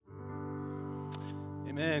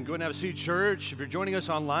Amen. Go ahead and have a seat, church. If you're joining us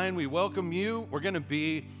online, we welcome you. We're going to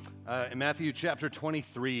be in Matthew chapter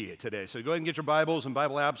 23 today. So go ahead and get your Bibles and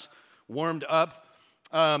Bible apps warmed up.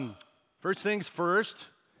 First things first,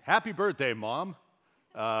 happy birthday, Mom.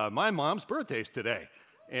 My mom's birthday's today,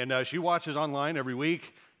 and she watches online every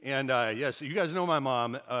week. And yes, you guys know my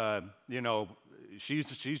mom. She's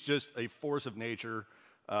just a force of nature.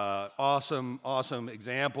 Awesome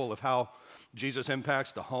example of how Jesus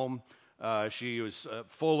impacts the home. She was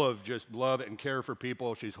full of just love and care for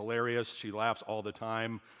people. She's hilarious. She laughs all the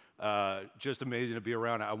time. Just amazing to be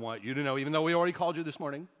around. I want you to know, even though we already called you this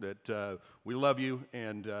morning, that we love you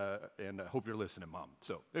and I hope you're listening, Mom.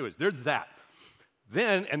 So anyways, there's that.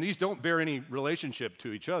 Then, and these don't bear any relationship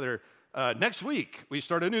to each other, next week we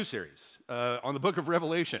start a new series on the book of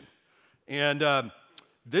Revelation. And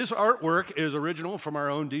this artwork is original from our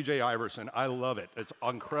own DJ Iverson. I love it. It's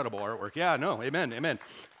incredible artwork. Yeah, no, amen.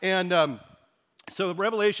 And so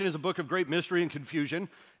Revelation is a book of great mystery and confusion,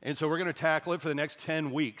 and so we're going to tackle it for the next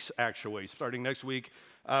 10 weeks, actually. Starting next week,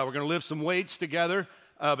 we're going to lift some weights together,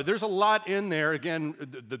 but there's a lot in there. Again,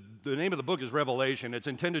 the name of the book is Revelation. It's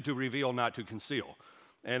intended to reveal, not to conceal.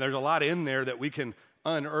 And there's a lot in there that we can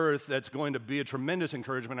unearth that's going to be a tremendous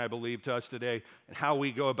encouragement, I believe, to us today and how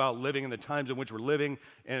we go about living in the times in which we're living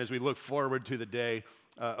and as we look forward to the day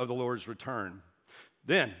of the Lord's return.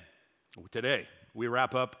 Then, today, we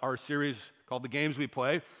wrap up our series called The Games We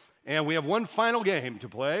Play, and we have one final game to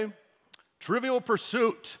play. Trivial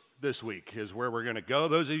Pursuit this week is where we're going to go.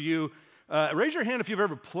 Those of you, raise your hand if you've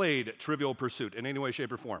ever played Trivial Pursuit in any way,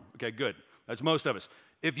 shape, or form. Okay, good. That's most of us.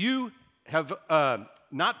 If you have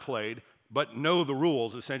not played, but know the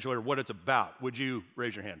rules, essentially, or what it's about, would you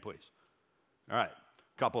raise your hand, please? All right,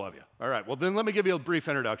 a couple of you. All right, well, then let me give you a brief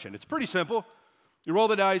introduction. It's pretty simple. You roll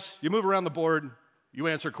the dice, you move around the board, you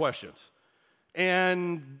answer questions.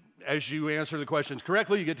 And as you answer the questions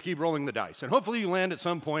correctly, you get to keep rolling the dice. And hopefully you land at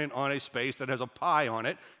some point on a space that has a pie on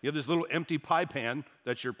it. You have this little empty pie pan,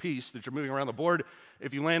 that's your piece that you're moving around the board.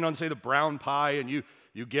 If you land on, say, the brown pie and you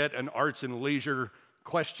get an arts and leisure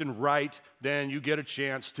question right, then you get a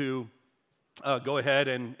chance to go ahead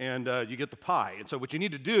and you get the pie. And so what you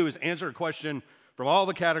need to do is answer a question from all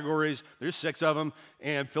the categories, there's 6 of them,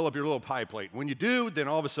 and fill up your little pie plate. When you do, then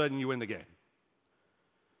all of a sudden you win the game.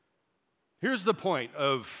 Here's the point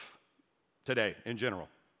of today in general.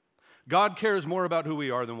 God cares more about who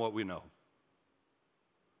we are than what we know.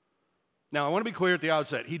 Now, I want to be clear at the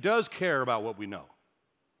outset. He does care about what we know.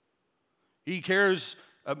 He cares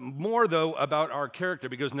more, though, about our character,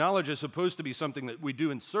 because knowledge is supposed to be something that we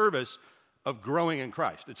do in service of growing in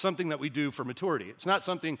Christ. It's something that we do for maturity. It's not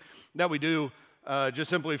something that we do just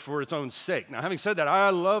simply for its own sake. Now, having said that, I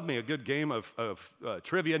love me a good game of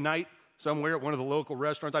trivia night somewhere at one of the local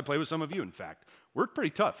restaurants. I play with some of you, in fact. We're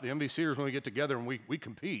pretty tough. The MVCers, when we get together and we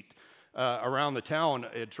compete around the town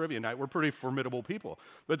at trivia night, we're pretty formidable people.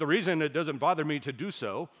 But the reason it doesn't bother me to do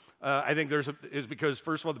so, I think is because,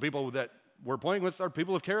 first of all, the people that we're playing with are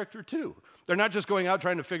people of character too. They're not just going out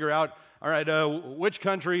trying to figure out, all right, which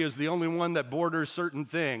country is the only one that borders certain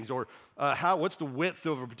things, or what's the width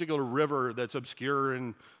of a particular river that's obscure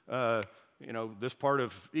in this part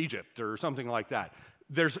of Egypt or something like that.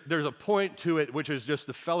 There's a point to it, which is just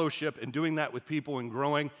the fellowship and doing that with people and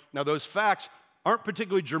growing. Now, those facts aren't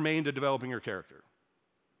particularly germane to developing your character.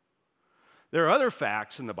 There are other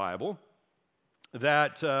facts in the Bible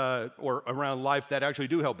that, or around life, that actually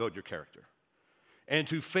do help build your character. And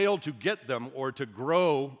to fail to get them or to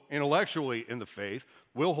grow intellectually in the faith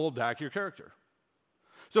will hold back your character.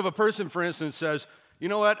 So if a person, for instance, says, you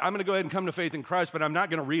know what, I'm going to go ahead and come to faith in Christ, but I'm not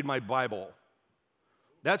going to read my Bible,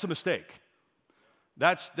 that's a mistake.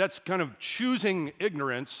 That's kind of choosing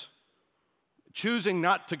ignorance, choosing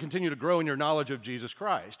not to continue to grow in your knowledge of Jesus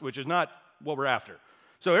Christ, which is not what we're after.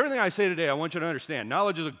 So everything I say today, I want you to understand.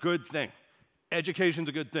 Knowledge is a good thing. Education's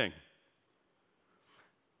a good thing.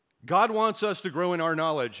 God wants us to grow in our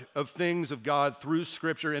knowledge of things of God through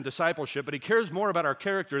Scripture and discipleship, but He cares more about our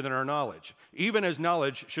character than our knowledge, even as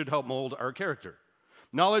knowledge should help mold our character.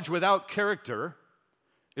 Knowledge without character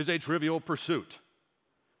is a trivial pursuit.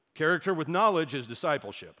 Character with knowledge is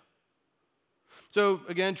discipleship. So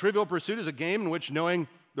again, Trivial Pursuit is a game in which knowing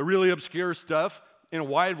the really obscure stuff in a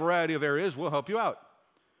wide variety of areas will help you out.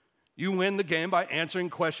 You win the game by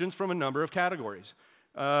answering questions from a number of categories.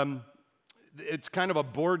 It's kind of a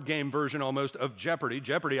board game version almost of Jeopardy.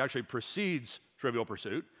 Jeopardy actually precedes Trivial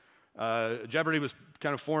Pursuit. Jeopardy was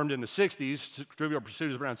kind of formed in the 60s. Trivial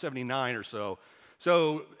Pursuit is around 79 or so.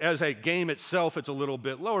 So as a game itself, it's a little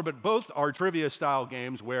bit lower, but both are trivia-style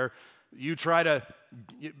games where you try to,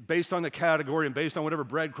 based on the category and based on whatever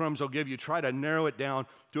breadcrumbs they'll give you, try to narrow it down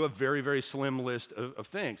to a very, very slim list of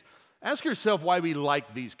things. Ask yourself why we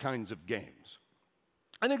like these kinds of games.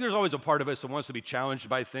 I think there's always a part of us that wants to be challenged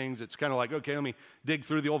by things. It's kind of like, okay, let me dig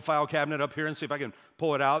through the old file cabinet up here and see if I can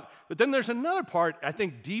pull it out. But then there's another part, I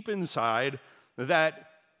think, deep inside that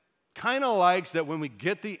kind of likes that when we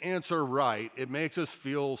get the answer right, it makes us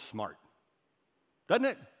feel smart. Doesn't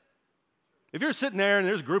it? If you're sitting there and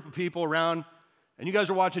there's a group of people around and you guys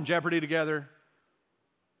are watching Jeopardy together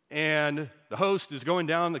and the host is going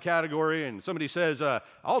down the category and somebody says,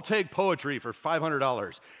 I'll take poetry for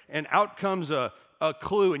 $500, and out comes a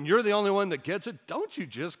clue and you're the only one that gets it, don't you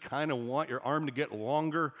just kind of want your arm to get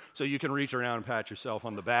longer so you can reach around and pat yourself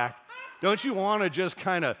on the back? Don't you want to just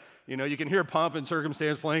kind of, you can hear Pomp and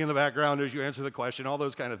Circumstance playing in the background as you answer the question, all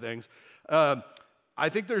those kind of things. I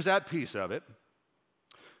think there's that piece of it.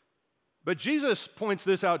 But Jesus points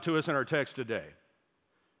this out to us in our text today.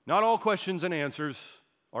 Not all questions and answers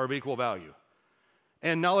are of equal value.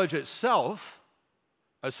 And knowledge itself,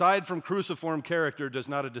 aside from cruciform character, does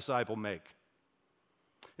not a disciple make.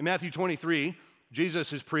 In Matthew 23,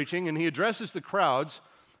 Jesus is preaching, and he addresses the crowds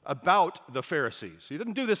about the Pharisees. He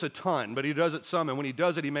doesn't do this a ton, but he does it some, and when he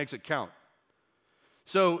does it, he makes it count.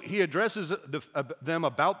 So he addresses them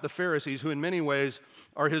about the Pharisees, who in many ways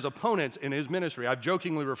are his opponents in his ministry. I've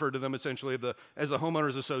jokingly referred to them essentially as the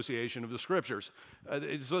homeowners association of the scriptures.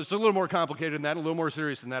 It's a little more complicated than that, a little more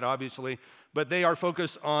serious than that, obviously, but they are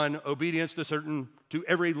focused on obedience to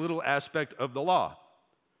every little aspect of the law.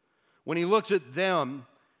 When he looks at them,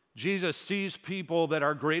 Jesus sees people that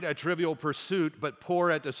are great at trivial pursuit but poor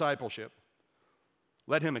at discipleship.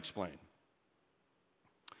 Let him explain.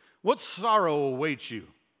 What sorrow awaits you,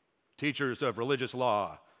 teachers of religious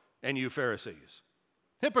law, and you Pharisees?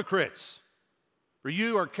 Hypocrites! For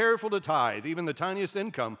you are careful to tithe even the tiniest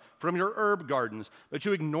income from your herb gardens, but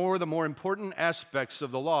you ignore the more important aspects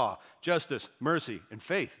of the law: justice, mercy, and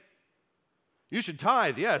faith. You should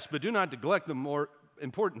tithe, yes, but do not neglect the more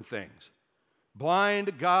important things.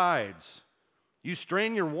 Blind guides. You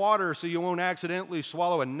strain your water so you won't accidentally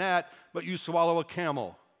swallow a gnat, but you swallow a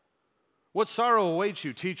camel. What sorrow awaits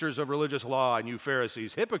you, teachers of religious law, and you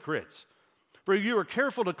Pharisees, hypocrites! For you are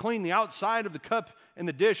careful to clean the outside of the cup and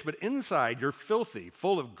the dish, but inside you're filthy,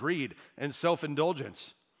 full of greed and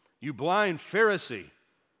self-indulgence. You blind Pharisee!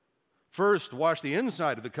 First wash the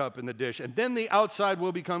inside of the cup and the dish, and then the outside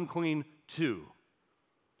will become clean too.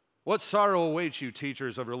 What sorrow awaits you,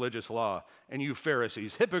 teachers of religious law, and you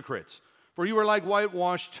Pharisees, hypocrites! For you are like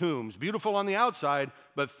whitewashed tombs, beautiful on the outside,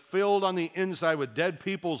 but filled on the inside with dead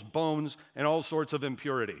people's bones and all sorts of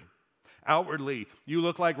impurity. Outwardly, you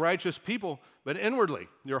look like righteous people, but inwardly,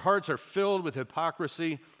 your hearts are filled with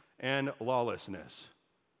hypocrisy and lawlessness.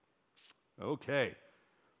 Okay.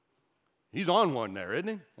 He's on one there, isn't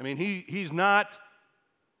he? I mean, he's not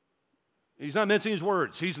mincing his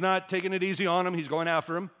words. He's not taking it easy on him. He's going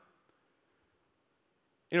after him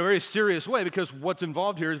in a very serious way, because what's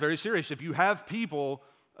involved here is very serious. If you have people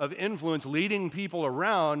of influence leading people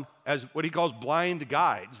around as what he calls blind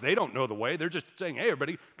guides, they don't know the way. They're just saying, hey,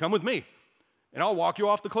 everybody, come with me, and I'll walk you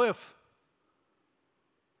off the cliff.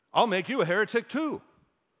 I'll make you a heretic too.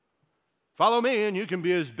 Follow me, and you can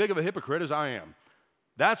be as big of a hypocrite as I am.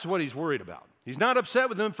 That's what he's worried about. He's not upset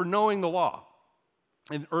with them for knowing the law.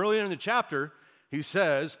 And earlier in the chapter, he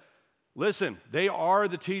says, listen, they are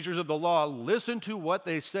the teachers of the law. Listen to what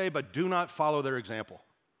they say, but do not follow their example.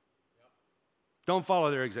 Don't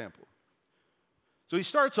follow their example. So he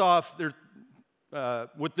starts off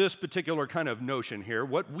with this particular kind of notion here.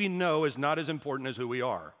 What we know is not as important as who we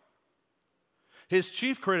are. His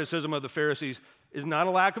chief criticism of the Pharisees is not a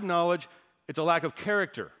lack of knowledge, it's a lack of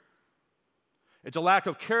character. It's a lack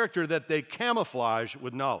of character that they camouflage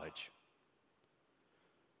with knowledge.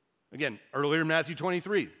 Again, earlier in Matthew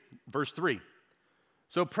 23, verse 3.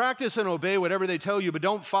 So practice and obey whatever they tell you, but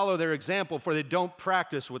don't follow their example, for they don't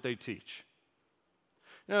practice what they teach.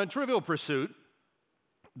 Now, in Trivial Pursuit,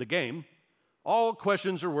 the game, all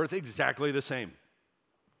questions are worth exactly the same.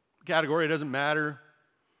 Category doesn't matter.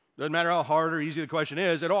 Doesn't matter how hard or easy the question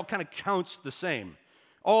is. It all kind of counts the same.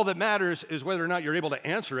 All that matters is whether or not you're able to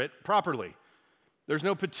answer it properly. There's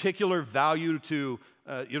no particular value to,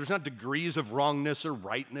 there's not degrees of wrongness or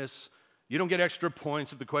rightness. You don't get extra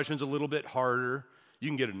points if the question's a little bit harder. You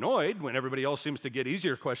can get annoyed when everybody else seems to get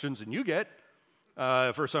easier questions than you get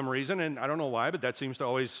for some reason, and I don't know why, but that seems to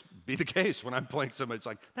always be the case when I'm playing somebody. It's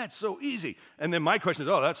like, that's so easy. And then my question is,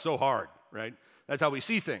 oh, that's so hard, right? That's how we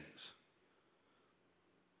see things.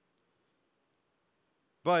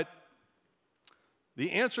 But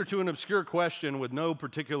the answer to an obscure question with no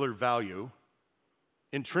particular value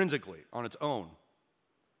intrinsically on its own.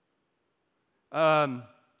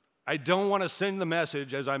 I don't want to send the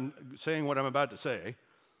message, as I'm saying what I'm about to say,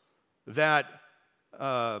 that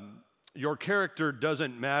your character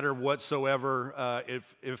doesn't matter whatsoever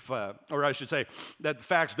or I should say, that the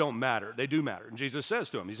facts don't matter. They do matter. And Jesus says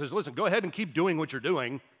to him, he says, listen, go ahead and keep doing what you're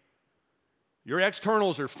doing. Your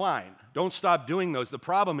externals are fine. Don't stop doing those. The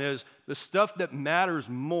problem is the stuff that matters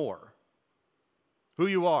more, who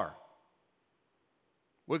you are,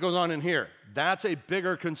 what goes on in here, that's a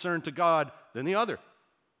bigger concern to God than the other.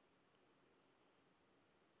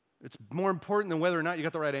 It's more important than whether or not you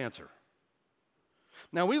got the right answer.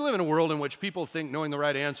 Now, we live in a world in which people think knowing the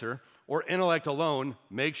right answer or intellect alone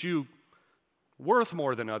makes you worth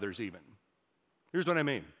more than others even. Here's what I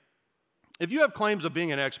mean. If you have claims of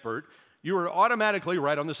being an expert, you are automatically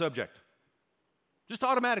right on the subject. Just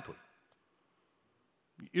automatically.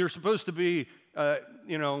 You're supposed to be,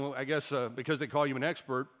 because they call you an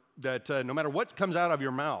expert, that no matter what comes out of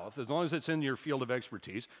your mouth, as long as it's in your field of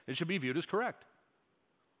expertise, it should be viewed as correct.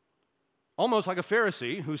 Almost like a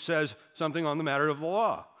Pharisee who says something on the matter of the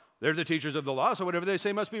law. They're the teachers of the law, so whatever they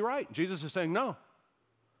say must be right. Jesus is saying no.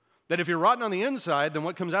 That if you're rotten on the inside, then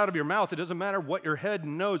what comes out of your mouth, it doesn't matter what your head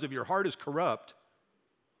knows. If your heart is corrupt,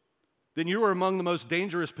 then you are among the most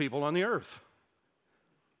dangerous people on the earth.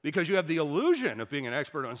 Because you have the illusion of being an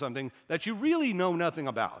expert on something that you really know nothing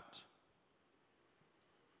about.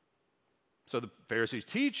 So the Pharisees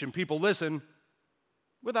teach and people listen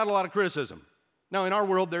without a lot of criticism. Now, in our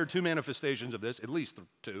world, there are two manifestations of this, at least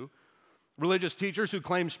two. Religious teachers who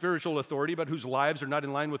claim spiritual authority, but whose lives are not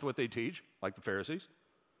in line with what they teach, like the Pharisees.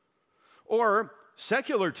 Or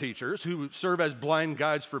secular teachers who serve as blind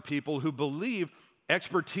guides for people who believe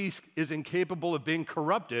expertise is incapable of being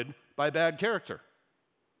corrupted by bad character.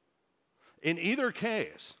 In either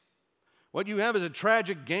case, what you have is a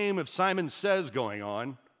tragic game of Simon Says going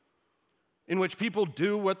on, in which people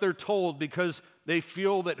do what they're told because they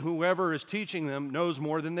feel that whoever is teaching them knows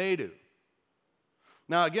more than they do.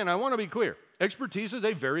 Now, again, I want to be clear. Expertise is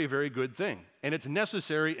a very, very good thing, and it's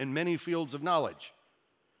necessary in many fields of knowledge.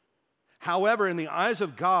 However, in the eyes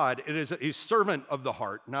of God, it is a servant of the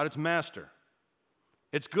heart, not its master.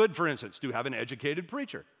 It's good, for instance, to have an educated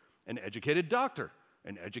preacher, an educated doctor,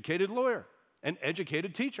 an educated lawyer, an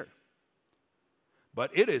educated teacher. But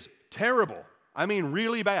it is terrible, I mean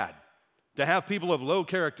really bad, to have people of low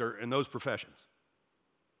character in those professions.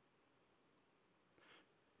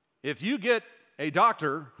 If you get a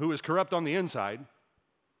doctor who is corrupt on the inside,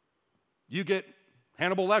 you get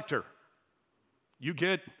Hannibal Lecter. You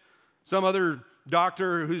get some other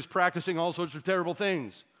doctor who's practicing all sorts of terrible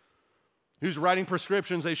things, who's writing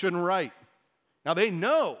prescriptions they shouldn't write. Now they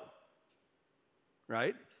know,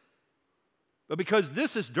 right? But because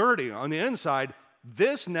this is dirty on the inside,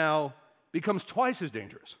 this now becomes twice as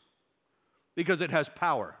dangerous because it has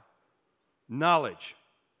power, knowledge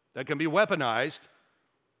that can be weaponized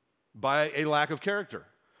by a lack of character.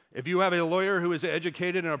 If you have a lawyer who is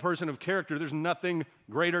educated and a person of character, there's nothing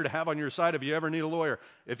greater to have on your side if you ever need a lawyer.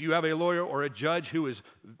 If you have a lawyer or a judge who is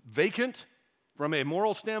vacant from a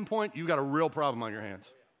moral standpoint, you've got a real problem on your hands.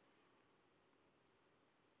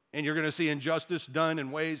 And you're going to see injustice done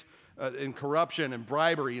in ways, in corruption and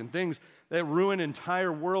bribery and things that ruin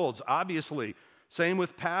entire worlds. Obviously, same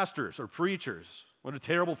with pastors or preachers. What a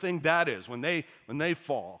terrible thing that is when they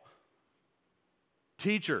fall.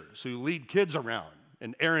 Teachers who lead kids around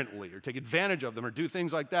and errantly or take advantage of them or do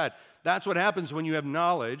things like that. That's what happens when you have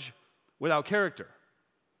knowledge without character.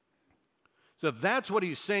 So that's what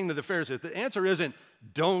he's saying to the Pharisees. The answer isn't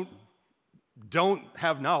don't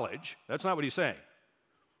have knowledge. That's not what he's saying.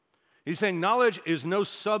 He's saying knowledge is no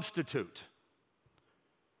substitute.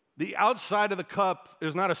 The outside of the cup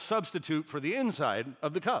is not a substitute for the inside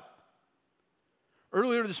of the cup.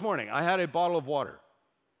 Earlier this morning, I had a bottle of water,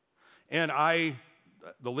 and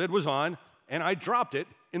the lid was on, and I dropped it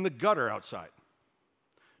in the gutter outside.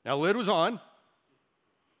 Now, the lid was on,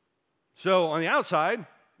 so on the outside,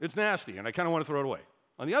 it's nasty, and I kind of want to throw it away.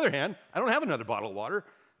 On the other hand, I don't have another bottle of water,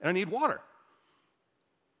 and I need water.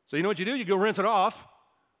 So you know what you do? You go rinse it off,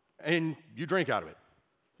 and you drink out of it.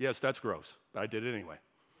 Yes, that's gross, but I did it anyway.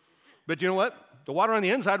 But you know what? The water on the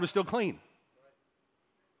inside was still clean.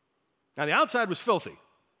 Now, the outside was filthy,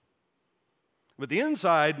 but the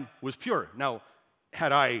inside was pure. Now,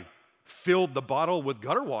 had I filled the bottle with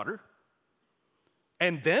gutter water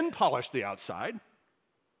and then polished the outside,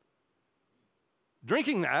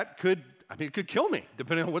 drinking that could kill me,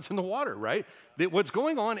 depending on what's in the water, right? What's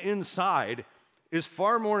going on inside is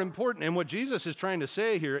far more important. And what Jesus is trying to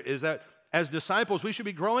say here is that as disciples, we should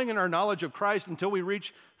be growing in our knowledge of Christ until we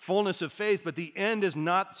reach fullness of faith, but the end is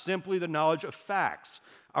not simply the knowledge of facts.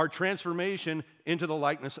 Our transformation into the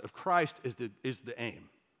likeness of Christ is the aim.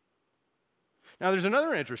 Now, there's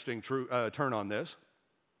another interesting turn on this,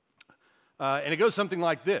 and it goes something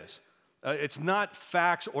like this. It's not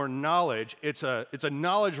facts or knowledge, it's a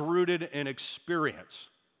knowledge rooted in experience,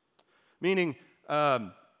 meaning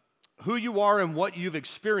who you are and what you've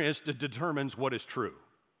experienced determines what is true.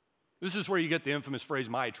 This is where you get the infamous phrase,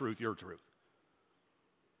 my truth, your truth.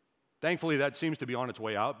 Thankfully, that seems to be on its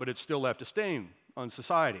way out, but it's still left a stain on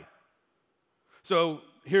society. So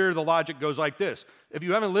here the logic goes like this. If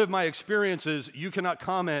you haven't lived my experiences, you cannot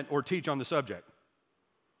comment or teach on the subject.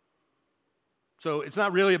 So it's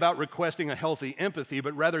not really about requesting a healthy empathy,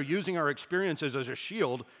 but rather using our experiences as a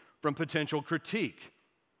shield from potential critique.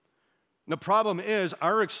 The problem is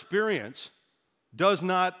our experience does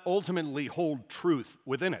not ultimately hold truth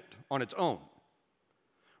within it on its own.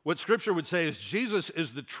 What Scripture would say is Jesus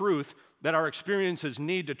is the truth that our experiences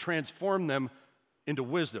need to transform them into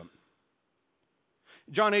wisdom.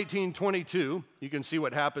 John 18:22, you can see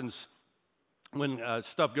what happens when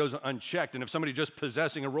stuff goes unchecked. And if somebody just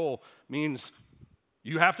possessing a role means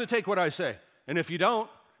you have to take what I say. And if you don't,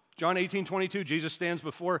 John 18:22, Jesus stands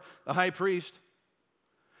before the high priest.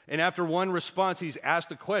 And after one response, he's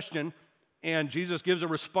asked a question, and Jesus gives a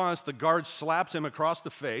response. The guard slaps him across the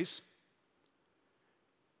face.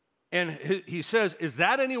 And he says, is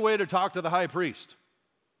that any way to talk to the high priest?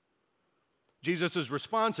 Jesus'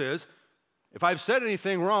 response is, if I've said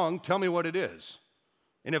anything wrong, tell me what it is.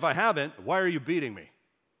 And if I haven't, why are you beating me?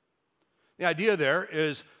 The idea there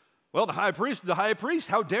is, well, the high priest,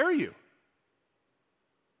 how dare you?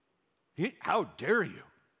 How dare you?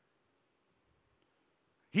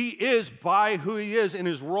 He is, by who he is in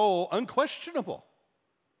his role, unquestionable.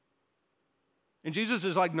 And Jesus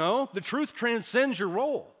is like, no, the truth transcends your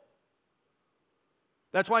role.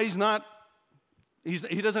 That's why he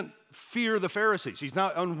doesn't fear the Pharisees. He's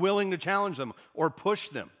not unwilling to challenge them or push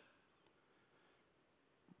them.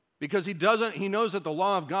 Because he knows that the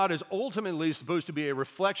law of God is ultimately supposed to be a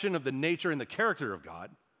reflection of the nature and the character of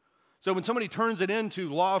God. So when somebody turns it into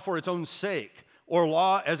law for its own sake, or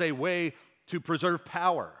law as a way to preserve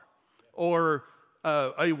power, or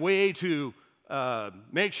a way to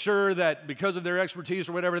make sure that because of their expertise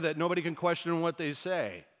or whatever, that nobody can question what they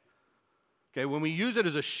say. Okay, when we use it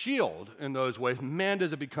as a shield in those ways, man,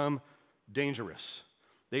 does it become dangerous.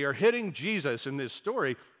 They are hitting Jesus in this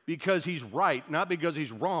story because he's right, not because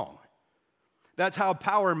he's wrong. That's how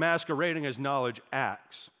power masquerading as knowledge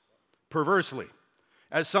acts. Perversely,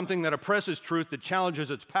 as something that oppresses truth, that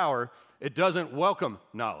challenges its power, it doesn't welcome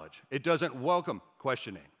knowledge. It doesn't welcome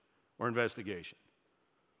questioning or investigation.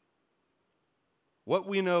 What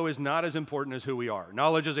we know is not as important as who we are.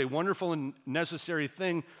 Knowledge is a wonderful and necessary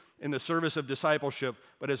thing in the service of discipleship,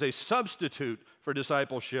 but as a substitute for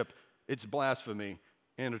discipleship, it's blasphemy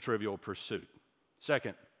and a trivial pursuit.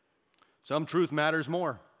 Second, some truth matters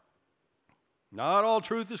more. Not all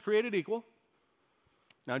truth is created equal.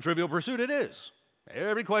 Now, in trivial pursuit, it is.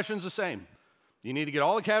 Every question's the same. You need to get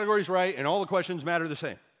all the categories right, and all the questions matter the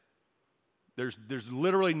same. There's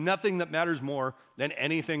literally nothing that matters more than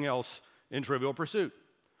anything else in trivial pursuit.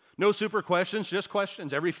 No super questions, just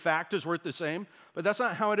questions. Every fact is worth the same, but that's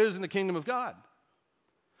not how it is in the kingdom of God.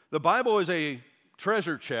 The Bible is a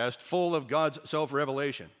treasure chest full of God's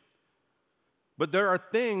self-revelation. But there are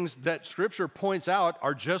things that Scripture points out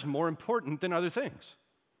are just more important than other things.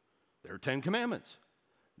 There are 10 commandments.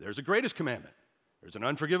 There's a greatest commandment. There's an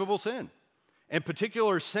unforgivable sin. And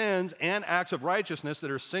particular sins and acts of righteousness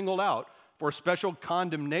that are singled out for special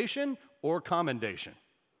condemnation or commendation.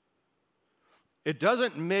 It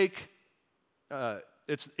doesn't make,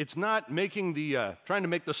 it's not making trying to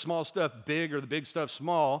make the small stuff big or the big stuff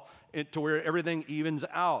small to where everything evens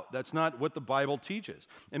out. That's not what the Bible teaches.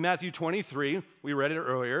 In Matthew 23, we read it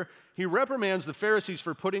earlier, he reprimands the Pharisees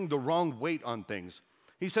for putting the wrong weight on things.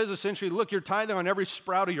 He says essentially, look, you're tithing on every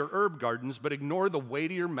sprout of your herb gardens, but ignore the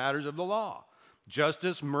weightier matters of the law.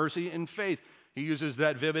 Justice, mercy, and faith. He uses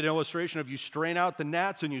that vivid illustration of you strain out the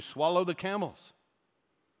gnats and you swallow the camels.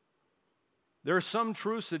 There are some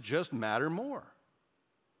truths that just matter more.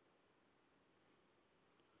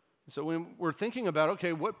 So when we're thinking about,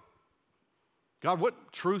 okay, what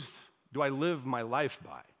truth do I live my life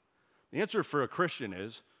by? The answer for a Christian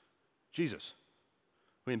is Jesus,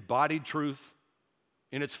 who embodied truth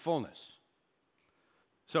in its fullness.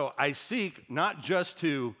 So I seek not just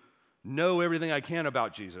to know everything I can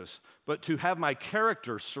about Jesus, but to have my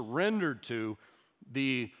character surrendered to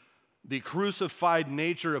the crucified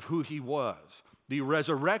nature of who he was, the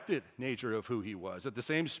resurrected nature of who he was, that the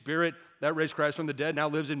same Spirit that raised Christ from the dead now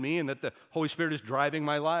lives in me, and that the Holy Spirit is driving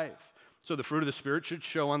my life. So the fruit of the Spirit should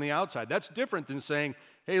show on the outside. That's different than saying,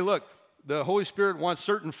 hey, look, the Holy Spirit wants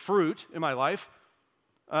certain fruit in my life,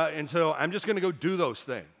 and so I'm just going to go do those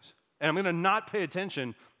things. And I'm going to not pay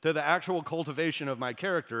attention to the actual cultivation of my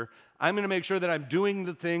character. I'm going to make sure that I'm doing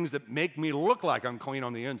the things that make me look like I'm clean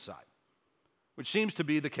on the inside, which seems to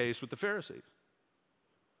be the case with the Pharisees.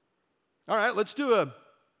 All right, let's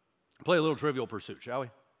play a little Trivial Pursuit, shall we?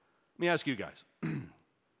 Let me ask you guys.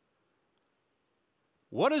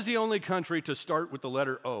 What is the only country to start with the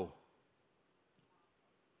letter O?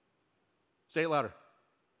 Say it louder.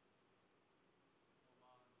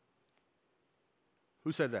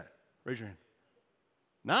 Who said that? Raise your hand.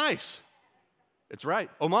 Nice. It's right.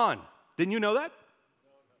 Oman. Didn't you know that?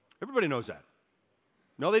 Everybody knows that.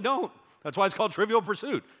 No, they don't. That's why it's called Trivial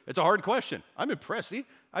Pursuit. It's a hard question. I'm impressed. See,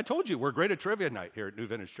 I told you we're great at trivia night here at New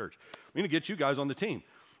Vintage Church. We're going to get you guys on the team.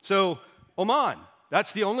 So, Oman,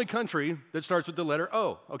 that's the only country that starts with the letter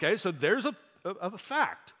O. Okay, so there's a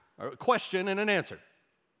fact, a question, and an answer.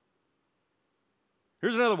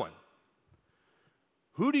 Here's another one.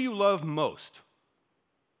 Who do you love most?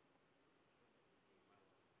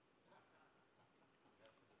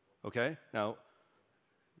 Okay, now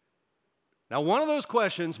one of those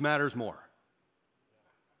questions matters more.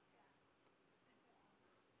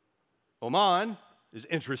 Oman is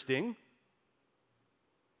interesting,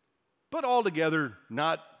 but altogether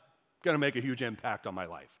not going to make a huge impact on my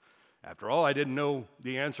life. After all, I didn't know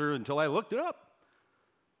the answer until I looked it up.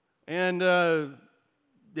 And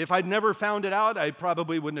if I'd never found it out, I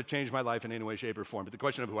probably wouldn't have changed my life in any way, shape, or form. But the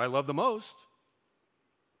question of who I love the most,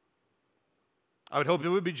 I would hope it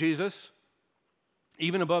would be Jesus,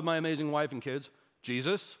 even above my amazing wife and kids.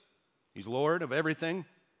 Jesus, he's Lord of everything.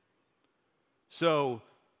 So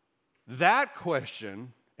that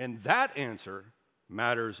question and that answer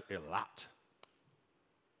matters a lot.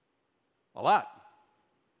 A lot.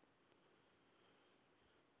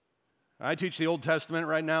 I teach the Old Testament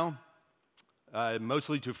right now,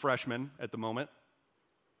 mostly to freshmen at the moment.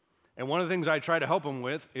 And one of the things I try to help them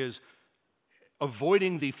with is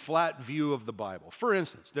avoiding the flat view of the Bible. For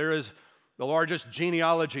instance, there is the largest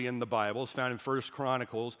genealogy in the Bible. It's found in 1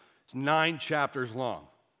 Chronicles. It's 9 chapters long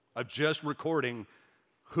of just recording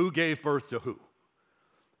who gave birth to who.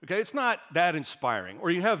 Okay, it's not that inspiring. Or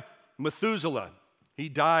you have Methuselah. He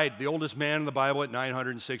died, the oldest man in the Bible, at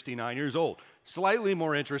 969 years old. Slightly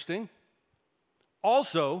more interesting.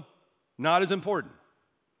 Also, not as important.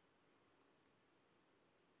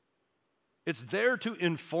 It's there to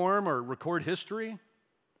inform or record history,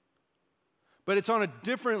 but it's on a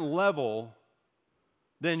different level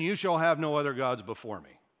than you shall have no other gods before me.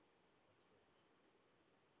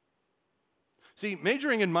 See,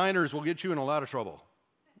 majoring in minors will get you in a lot of trouble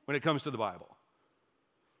when it comes to the Bible.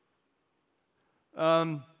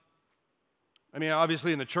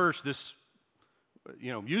 Obviously in the church, this,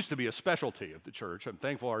 used to be a specialty of the church. I'm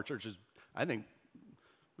thankful our church is, I think,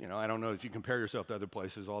 I don't know if you compare yourself to other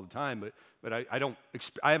places all the time, but I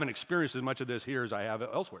haven't experienced as much of this here as I have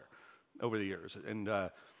elsewhere over the years. And,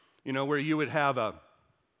 where you would have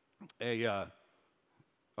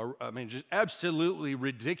just absolutely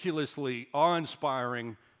ridiculously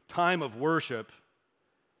awe-inspiring time of worship,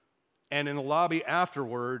 and in the lobby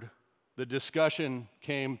afterward, the discussion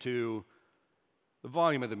came to the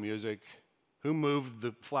volume of the music, who moved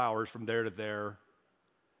the flowers from there to there,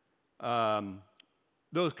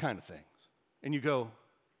 those kind of things. And you go,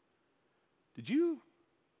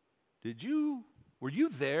 were you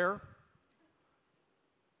there?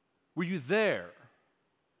 Were you there?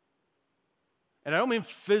 And I don't mean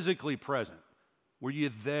physically present. Were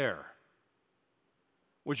you there?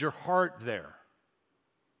 Was your heart there?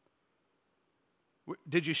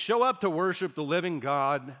 Did you show up to worship the living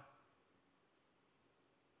God?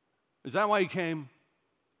 Is that why you came?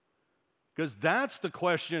 Because that's the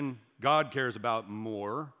question God cares about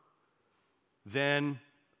more than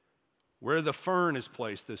where the fern is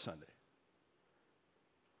placed this Sunday.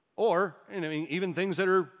 Or, even things that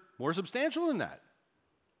are more substantial than that.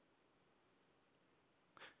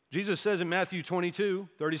 Jesus says in Matthew 22,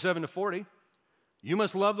 37 to 40, you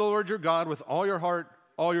must love the Lord your God with all your heart,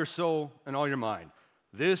 all your soul, and all your mind.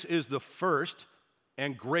 This is the first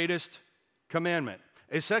and greatest commandment.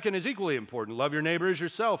 A second is equally important. Love your neighbor as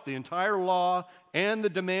yourself. The entire law and the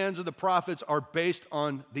demands of the prophets are based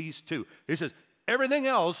on these two. He says, everything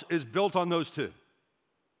else is built on those two.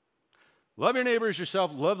 Love your neighbor as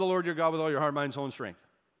yourself. Love the Lord your God with all your heart, mind, soul, and strength.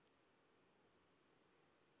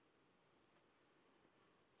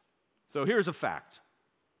 So here's a fact.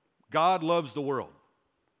 God loves the world.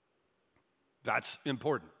 That's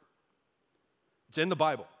important. It's in the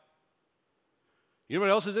Bible. You know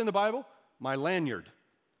what else is in the Bible? My lanyard,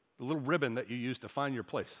 the little ribbon that you use to find your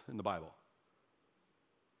place in the Bible.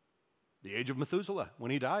 The age of Methuselah,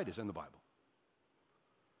 when he died, is in the Bible.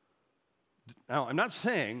 Now, I'm not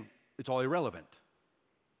saying it's all irrelevant.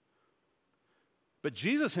 But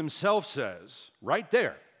Jesus himself says, right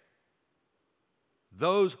there,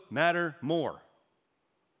 those matter more.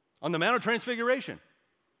 On the Mount of Transfiguration,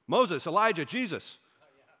 Moses, Elijah, Jesus.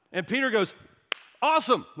 And Peter goes,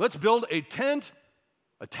 awesome, let's build a tent,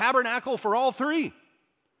 a tabernacle for all three.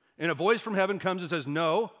 And a voice from heaven comes and says,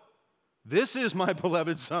 no, this is my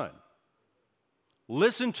beloved Son.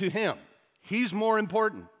 Listen to him. He's more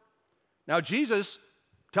important. Now, Jesus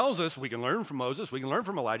tells us we can learn from Moses, we can learn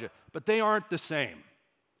from Elijah, but they aren't the same.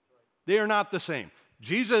 They are not the same.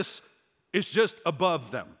 Jesus is just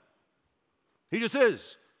above them. He just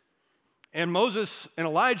is. And Moses and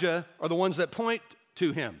Elijah are the ones that point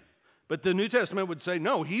to him. But the New Testament would say,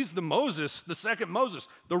 no, he's the Moses, the second Moses,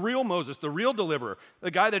 the real deliverer,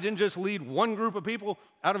 the guy that didn't just lead one group of people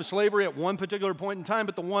out of slavery at one particular point in time,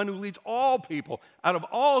 but the one who leads all people out of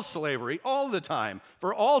all slavery all the time,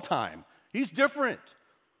 for all time. He's different.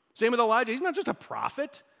 Same with Elijah. He's not just a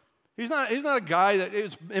prophet. He's not a guy that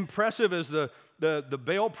is impressive as the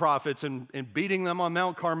Baal prophets and beating them on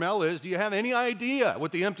Mount Carmel is. Do you have any idea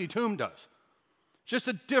what the empty tomb does? It's just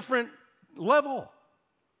a different level.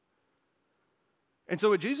 And so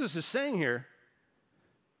what Jesus is saying here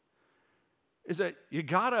is that you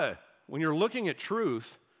gotta, when you're looking at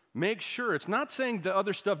truth, make sure, it's not saying the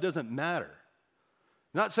other stuff doesn't matter.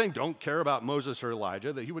 It's not saying don't care about Moses or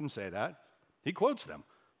Elijah, that he wouldn't say that. He quotes them.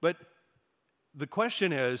 But the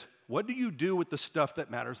question is, what do you do with the stuff that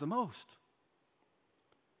matters the most?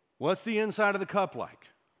 What's the inside of the cup like?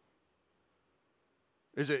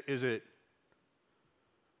 Is it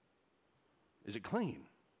clean?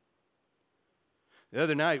 The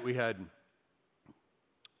other night we had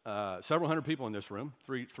several hundred people in this room,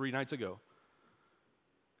 three nights ago.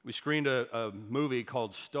 We screened a movie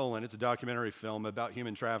called Stolen. It's a documentary film about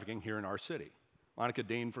human trafficking here in our city. Monica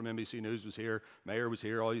Dean from NBC News was here. Mayor was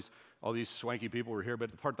here. All these swanky people were here.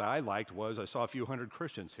 But the part that I liked was I saw a few hundred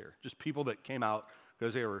Christians here, just people that came out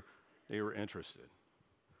because they were interested.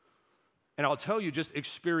 And I'll tell you just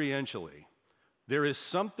experientially, there is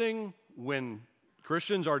something when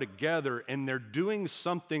Christians are together and they're doing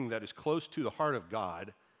something that is close to the heart of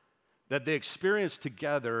God that they experience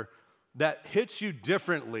together that hits you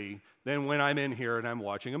differently than when I'm in here and I'm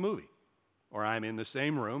watching a movie or I'm in the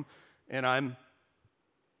same room and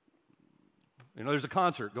there's a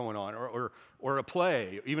concert going on or a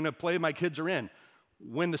play, even a play my kids are in.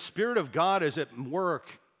 When the Spirit of God is at work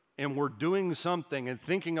and we're doing something and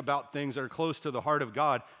thinking about things that are close to the heart of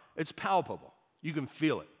God, it's palpable. You can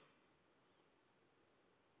feel it.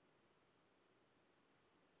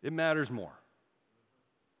 It matters more.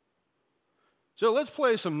 So let's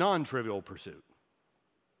play some non-trivial pursuit.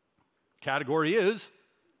 Category is,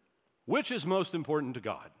 which is most important to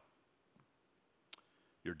God?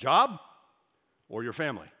 Your job or your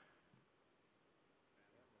family? I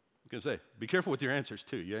was going to say, be careful with your answers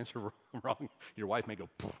too. You answer wrong, your wife may go,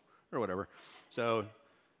 or whatever. So,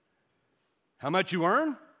 how much you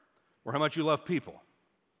earn or how much you love people?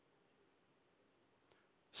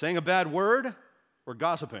 Saying a bad word or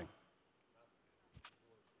gossiping?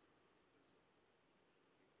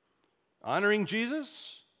 Honoring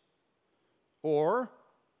Jesus or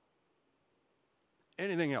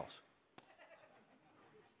anything else?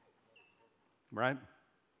 Right?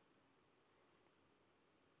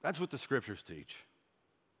 That's what the scriptures teach.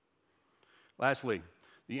 Lastly,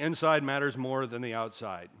 the inside matters more than the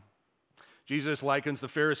outside. Jesus likens the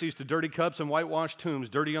Pharisees to dirty cups and whitewashed tombs,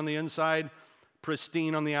 dirty on the inside,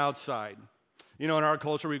 pristine on the outside. You know, in our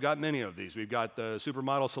culture, we've got many of these. We've got the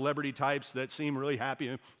supermodel celebrity types that seem really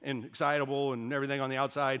happy and excitable and everything on the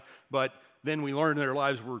outside, but then we learn their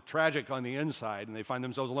lives were tragic on the inside, and they find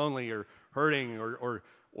themselves lonely or hurting or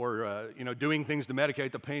doing things to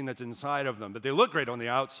medicate the pain that's inside of them. But they look great on the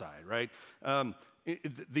outside, right?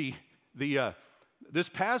 This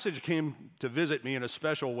passage came to visit me in a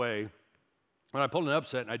special way when I pulled an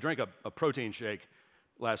upset and I drank a protein shake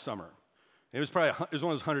last summer. It was one of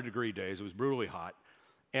those 100-degree days. It was brutally hot.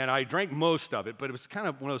 And I drank most of it, but it was kind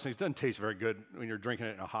of one of those things. It doesn't taste very good when you're drinking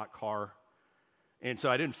it in a hot car. And so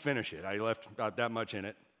I didn't finish it. I left about that much in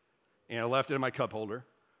it. And I left it in my cup holder.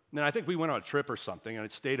 And then I think we went on a trip or something, and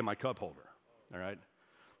it stayed in my cup holder. All right?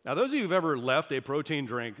 Now, those of you who've ever left a protein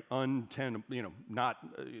drink not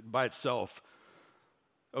by itself,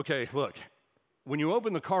 okay, look, when you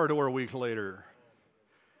open the car door a week later,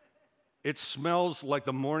 It smells like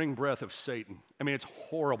the morning breath of Satan. I mean, it's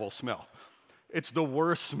horrible smell. It's the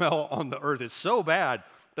worst smell on the earth. It's so bad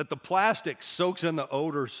that the plastic soaks in the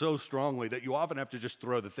odor so strongly that you often have to just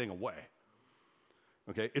throw the thing away.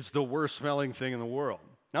 Okay, it's the worst smelling thing in the world.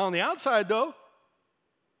 Now, on the outside, though,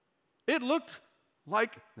 it looked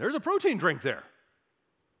like there's a protein drink there.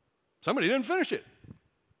 Somebody didn't finish it.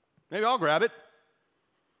 Maybe I'll grab it.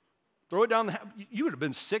 Throw it down the You would have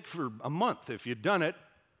been sick for a month if you'd done it.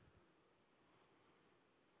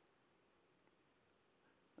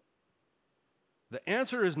 The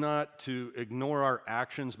answer is not to ignore our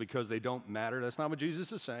actions because they don't matter. That's not what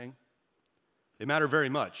Jesus is saying. They matter very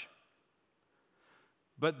much.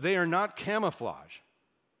 But they are not camouflage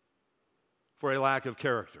for a lack of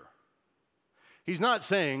character. He's not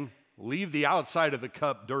saying, leave the outside of the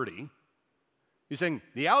cup dirty. He's saying,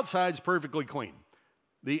 the outside's perfectly clean.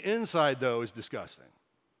 The inside, though, is disgusting.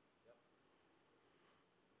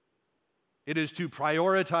 It is to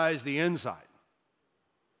prioritize the inside,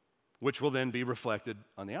 which will then be reflected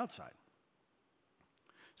on the outside.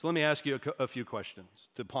 So let me ask you a few questions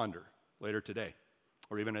to ponder later today,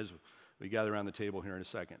 or even as we gather around the table here in a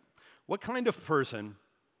second. What kind of person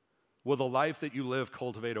will the life that you live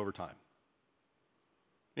cultivate over time?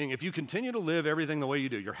 Meaning, if you continue to live everything the way you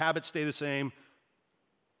do, your habits stay the same,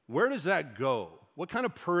 where does that go? What kind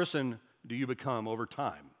of person do you become over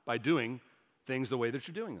time by doing things the way that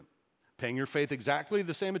you're doing them? Paying your faith exactly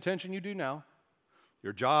the same attention you do now.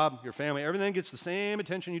 Your job, your family, everything gets the same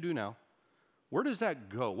attention you do now. Where does that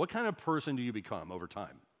go? What kind of person do you become over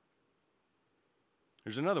time?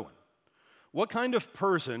 Here's another one. What kind of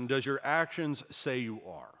person does your actions say you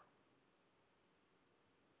are?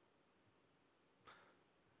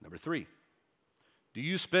 Number 3, do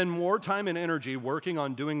you spend more time and energy working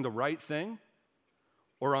on doing the right thing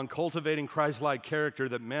or on cultivating Christ-like character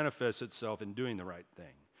that manifests itself in doing the right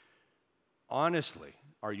thing? Honestly,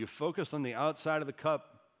 are you focused on the outside of the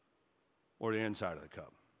cup or the inside of the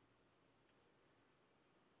cup?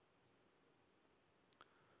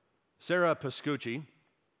 Sarah Pascucci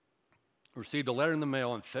received a letter in the mail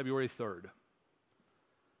on February 3rd. It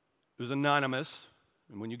was anonymous,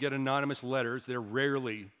 and when you get anonymous letters, they're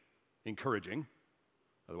rarely encouraging.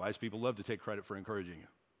 Otherwise, people love to take credit for encouraging you.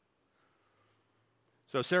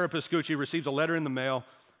 So Sarah Pascucci receives a letter in the mail,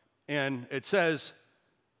 and it says,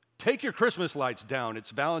 "Take your Christmas lights down.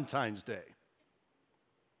 It's Valentine's Day."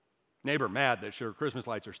 Neighbor mad that her Christmas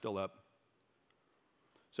lights are still up.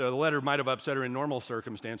 So the letter might have upset her in normal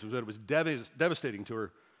circumstances, but it was devastating to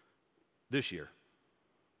her this year.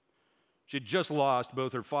 She'd just lost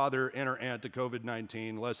both her father and her aunt to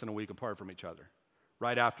COVID-19 less than a week apart from each other,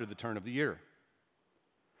 right after the turn of the year.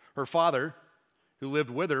 Her father, who lived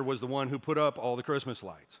with her, was the one who put up all the Christmas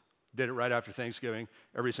lights. Did it right after Thanksgiving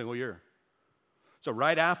every single year. So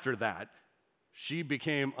right after that, she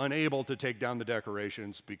became unable to take down the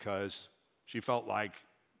decorations because she felt like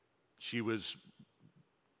she was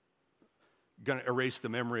going to erase the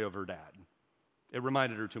memory of her dad. It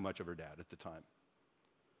reminded her too much of her dad at the time.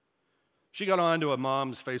 She got onto a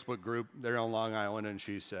mom's Facebook group there on Long Island, and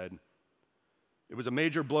she said, "It was a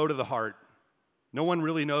major blow to the heart. No one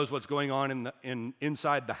really knows what's going on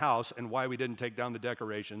inside the house and why we didn't take down the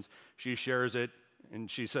decorations." She shares it,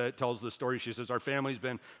 and she tells the story. She says, "Our family's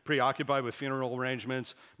been preoccupied with funeral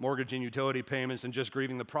arrangements, mortgage and utility payments, and just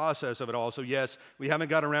grieving the process of it all. So yes, we haven't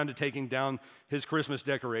got around to taking down his Christmas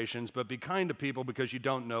decorations, but be kind to people because you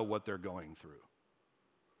don't know what they're going through."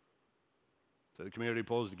 So the community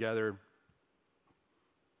pulls together.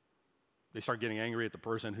 They start getting angry at the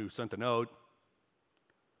person who sent the note.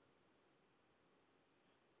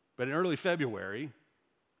 But in early February,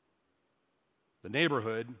 the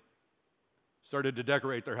neighborhood started to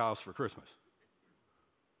decorate their house for Christmas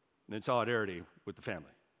in solidarity with the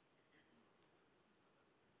family.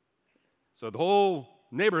 So the whole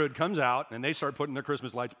neighborhood comes out and they start putting their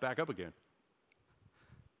Christmas lights back up again.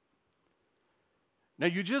 Now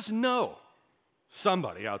you just know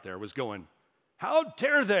somebody out there was going, "How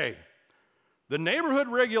dare they? The neighborhood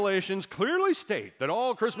regulations clearly state that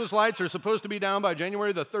all Christmas lights are supposed to be down by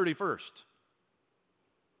January the 31st.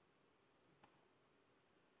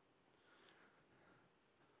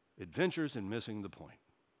 Adventures in missing the point.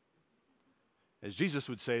 As Jesus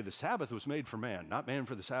would say, the Sabbath was made for man, not man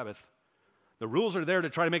for the Sabbath. The rules are there to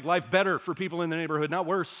try to make life better for people in the neighborhood, not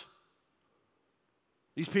worse.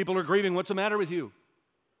 These people are grieving. What's the matter with you?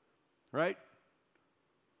 Right?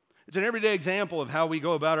 It's an everyday example of how we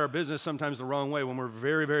go about our business sometimes the wrong way when we're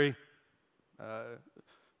very, very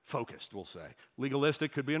focused, we'll say.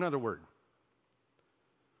 Legalistic could be another word.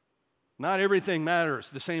 Not everything matters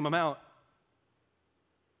the same amount.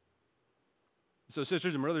 So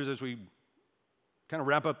sisters and brothers, as we kind of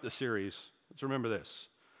wrap up the series, let's remember this,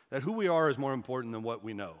 that who we are is more important than what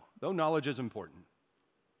we know, though knowledge is important.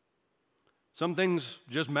 Some things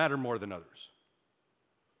just matter more than others.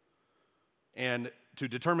 And to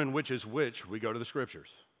determine which is which, we go to the Scriptures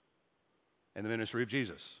and the ministry of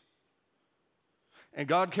Jesus. And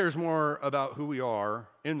God cares more about who we are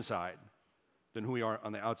inside than who we are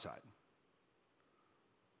on the outside.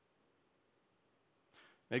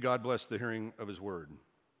 May God bless the hearing of his word.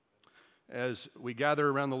 As we gather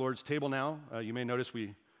around the Lord's table now, you may notice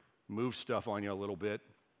we move stuff on you a little bit.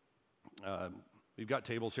 We've got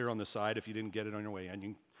tables here on the side. If you didn't get it on your way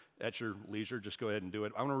in, at your leisure, just go ahead and do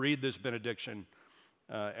it. I want to read this benediction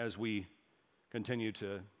as we continue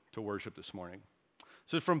to worship this morning.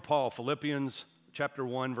 This is from Paul, Philippians chapter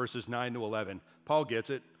 1, verses 9 to 11. Paul gets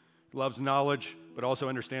it, loves knowledge, but also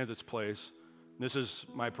understands its place. This is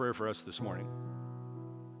my prayer for us this morning.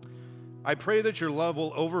 I pray that your love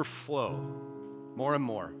will overflow more and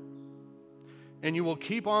more, and you will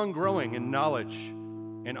keep on growing in knowledge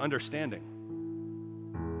and understanding.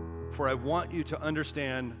 For I want you to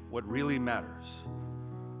understand what really matters,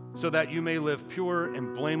 so that you may live pure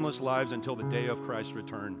and blameless lives until the day of Christ's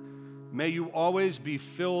return. May you always be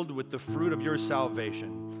filled with the fruit of your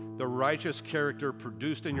salvation, the righteous character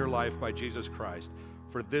produced in your life by Jesus Christ,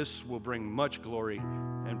 for this will bring much glory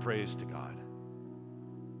and praise to God.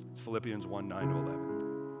 It's Philippians 1, 9 to 11.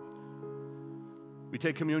 We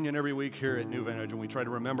take communion every week here at New Vintage, and we try to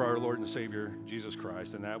remember our Lord and Savior, Jesus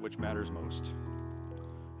Christ, and that which matters most.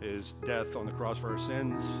 His death on the cross for our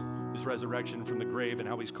sins, his resurrection from the grave, and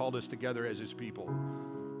how he's called us together as his people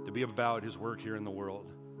to be about his work here in the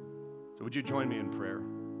world. So would you join me in prayer?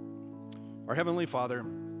 Our Heavenly Father,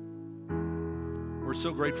 we're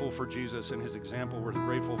so grateful for Jesus and his example. We're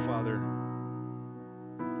grateful, Father,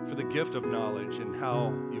 for the gift of knowledge and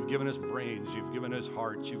how you've given us brains, you've given us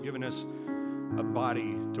hearts, you've given us a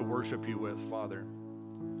body to worship you with, Father.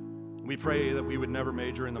 We pray that we would never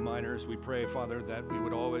major in the minors. We pray, Father, that we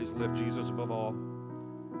would always lift Jesus above all,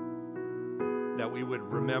 that we would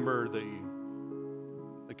remember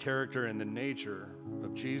the character and the nature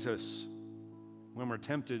of Jesus when we're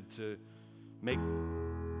tempted to make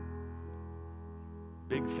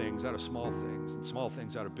big things out of small things and small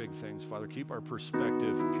things out of big things. Father, keep our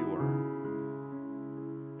perspective pure.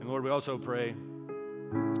 And Lord, we also pray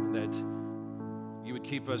that you would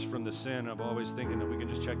keep us from the sin of always thinking that we can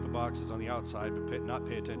just check the boxes on the outside but not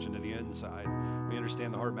pay attention to the inside. We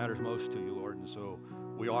understand the heart matters most to you, Lord, and so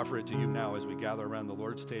we offer it to you now as we gather around the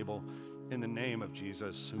Lord's table in the name of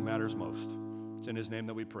Jesus, who matters most. It's in his name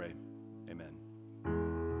that we pray.